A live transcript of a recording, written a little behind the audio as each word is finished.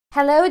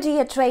Hello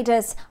dear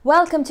traders,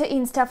 welcome to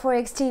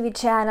InstaForex TV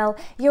channel.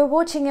 You're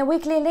watching a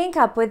weekly link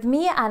up with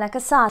me, Anna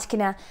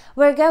Kasatkina.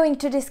 We're going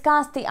to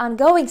discuss the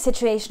ongoing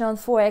situation on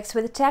Forex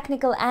with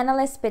technical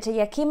analyst Peter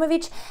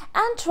Yakimovic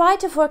and try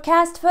to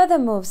forecast further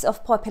moves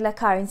of popular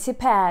currency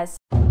pairs.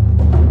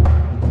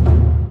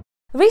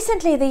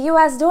 Recently, the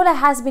US dollar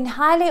has been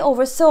highly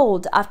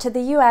oversold after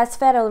the US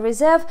Federal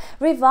Reserve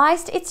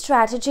revised its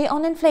strategy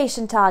on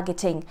inflation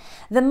targeting.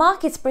 The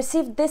markets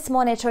perceived this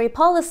monetary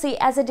policy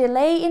as a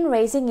delay in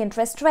raising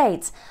interest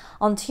rates.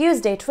 On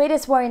Tuesday,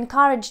 traders were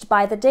encouraged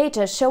by the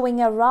data showing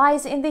a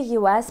rise in the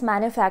US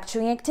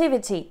manufacturing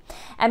activity.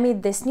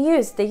 Amid this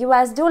news, the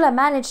US dollar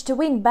managed to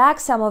win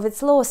back some of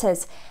its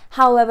losses.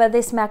 However,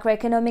 this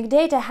macroeconomic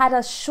data had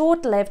a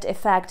short-lived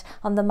effect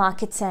on the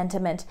market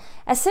sentiment.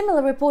 A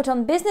similar report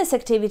on business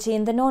activity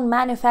in the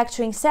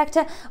non-manufacturing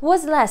sector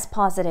was less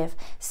positive,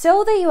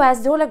 so the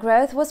US dollar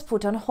growth was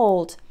put on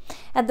hold.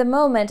 At the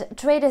moment,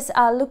 traders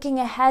are looking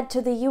ahead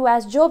to the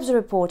US jobs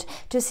report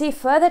to see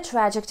further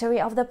trajectory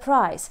of the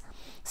price.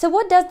 So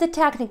what does the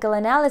technical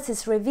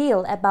analysis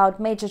reveal about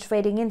major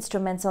trading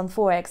instruments on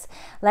Forex?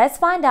 Let's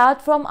find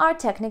out from our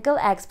technical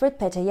expert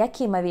Peter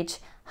Yakimovic.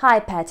 Hi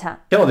Peter.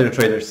 Hello dear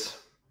traders.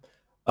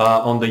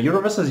 On the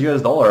euro versus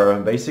US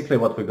dollar, basically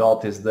what we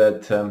got is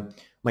that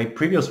my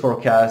previous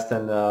forecast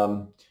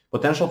and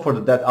potential for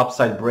that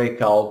upside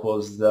breakout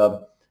was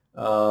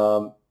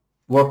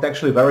worked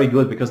actually very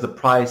good because the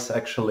price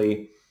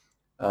actually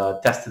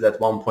tested at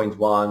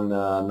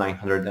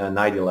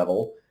 1.1990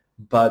 level.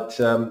 But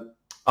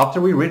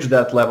after we reached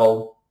that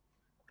level,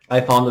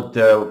 I found that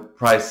the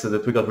price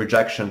that we got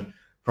rejection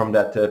from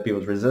that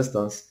pivot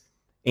resistance.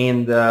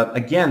 And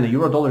again, the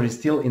euro dollar is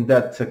still in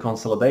that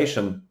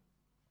consolidation.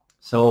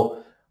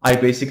 So I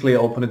basically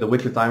opened the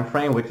weekly time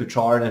frame, weekly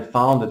chart, and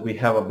found that we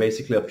have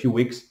basically a few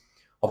weeks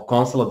of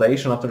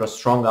consolidation after a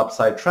strong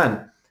upside trend.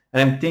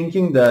 And I'm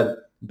thinking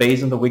that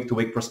based on the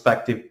week-to-week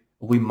perspective,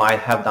 we might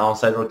have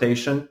downside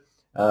rotation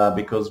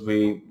because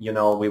we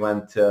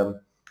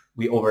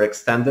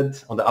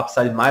overextended on the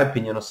upside, in my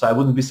opinion. So I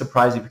wouldn't be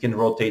surprised if we can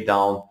rotate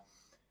down.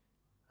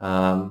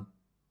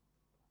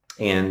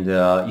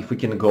 If we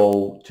can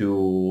go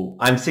to,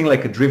 I'm seeing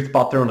like a drift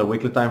pattern on the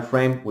weekly time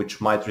frame, which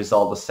might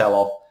result a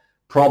sell-off,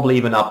 probably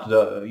even up to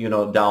the,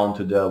 down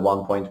to the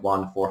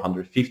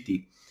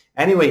 1.1450.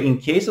 Anyway, in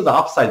case of the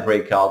upside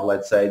breakout,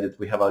 let's say that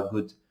we have a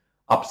good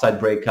upside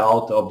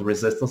breakout of the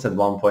resistance at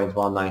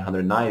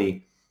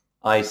 1.1990,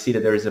 I see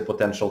that there is a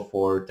potential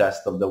for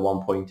test of the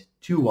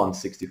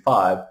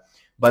 1.2165.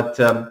 But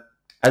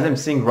as I'm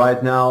seeing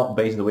right now,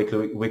 based on the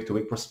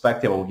week-to-week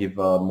perspective, I'll give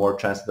more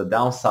chance to the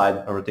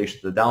downside, a rotation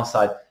to the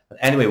downside. But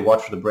anyway,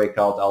 watch for the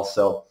breakout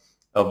also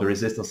of the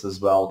resistance as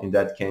well. In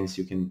that case,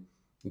 you can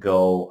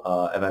go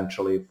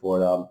eventually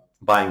for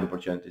buying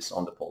opportunities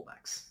on the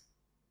pullbacks.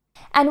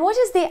 And what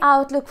is the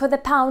outlook for the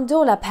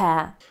pound-dollar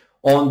pair?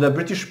 On the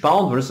British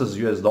pound versus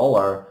US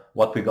dollar,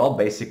 what we got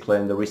basically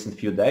in the recent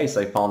few days,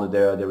 I found that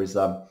there is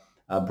a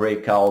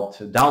breakout,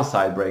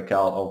 downside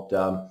breakout of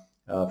the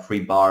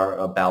free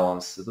bar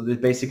balance. So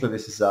basically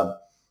this is a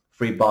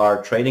free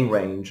bar trading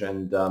range,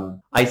 and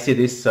I see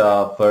this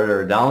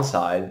further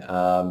downside,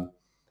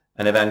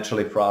 and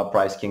eventually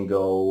price can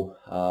go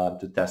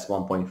to test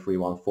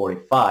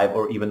 1.3145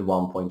 or even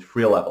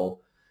 1.3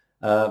 level.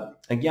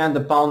 Again,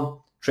 the pound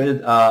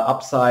traded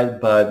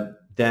upside, but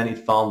then it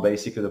found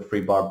basically the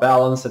free bar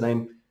balance, and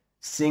I'm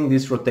seeing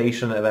this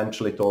rotation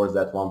eventually towards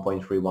that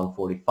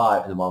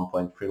 1.3145 and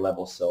 1.3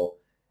 level. So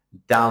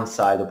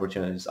downside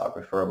opportunities are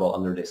preferable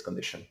under this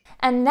condition.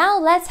 And now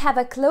let's have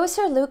a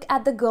closer look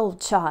at the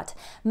gold chart.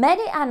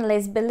 Many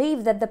analysts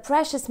believe that the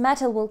precious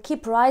metal will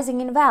keep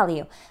rising in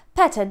value.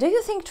 Peter, do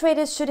you think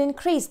traders should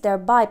increase their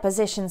buy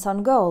positions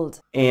on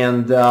gold?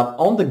 And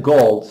on the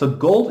gold, so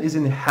gold is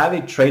in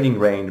heavy trading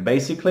range.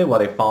 Basically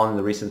what I found in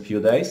the recent few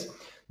days,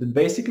 that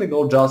basically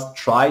gold just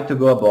tried to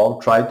go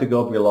above, tried to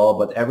go below,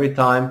 but every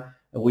time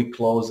we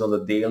close on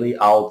the daily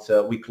out,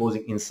 we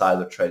closing inside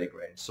the trading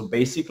range. So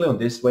basically on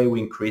this way we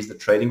increase the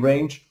trading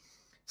range.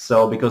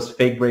 So because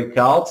fake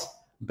breakouts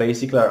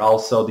basically are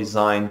also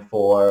designed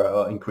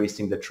for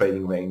increasing the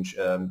trading range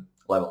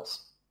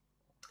levels.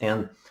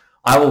 And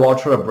I will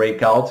watch for a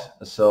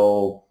breakout.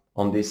 So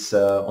on this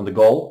on the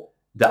gold,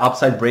 the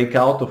upside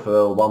breakout of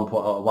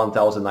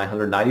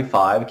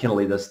 1,995 can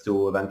lead us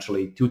to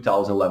eventually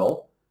 2,000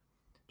 level,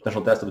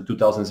 potential test of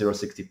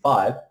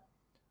 2,065.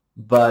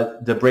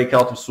 But the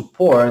breakout of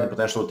support, the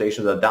potential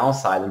rotation to the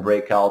downside and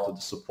breakout of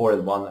the support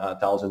at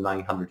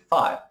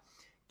 1,905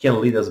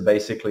 can lead us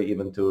basically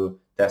even to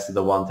test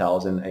the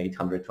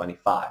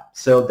 1,825.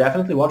 So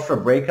definitely watch for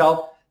a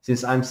breakout,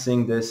 since I'm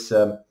seeing this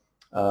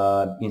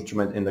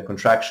instrument in the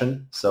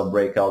contraction. So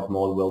breakout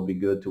mode will be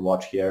good to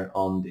watch here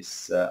on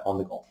this on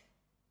the gold.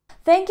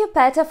 Thank you,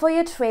 Peter, for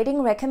your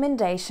trading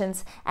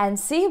recommendations, and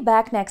see you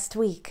back next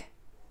week.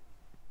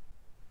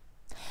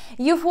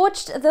 You've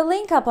watched the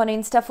link up on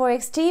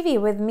InstaForex TV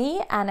with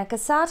me, Anna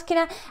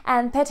Kasatkina,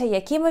 and Peter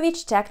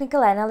Yakimovic,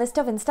 technical analyst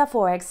of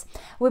InstaForex.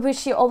 We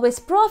wish you always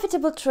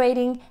profitable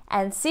trading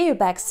and see you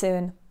back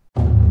soon.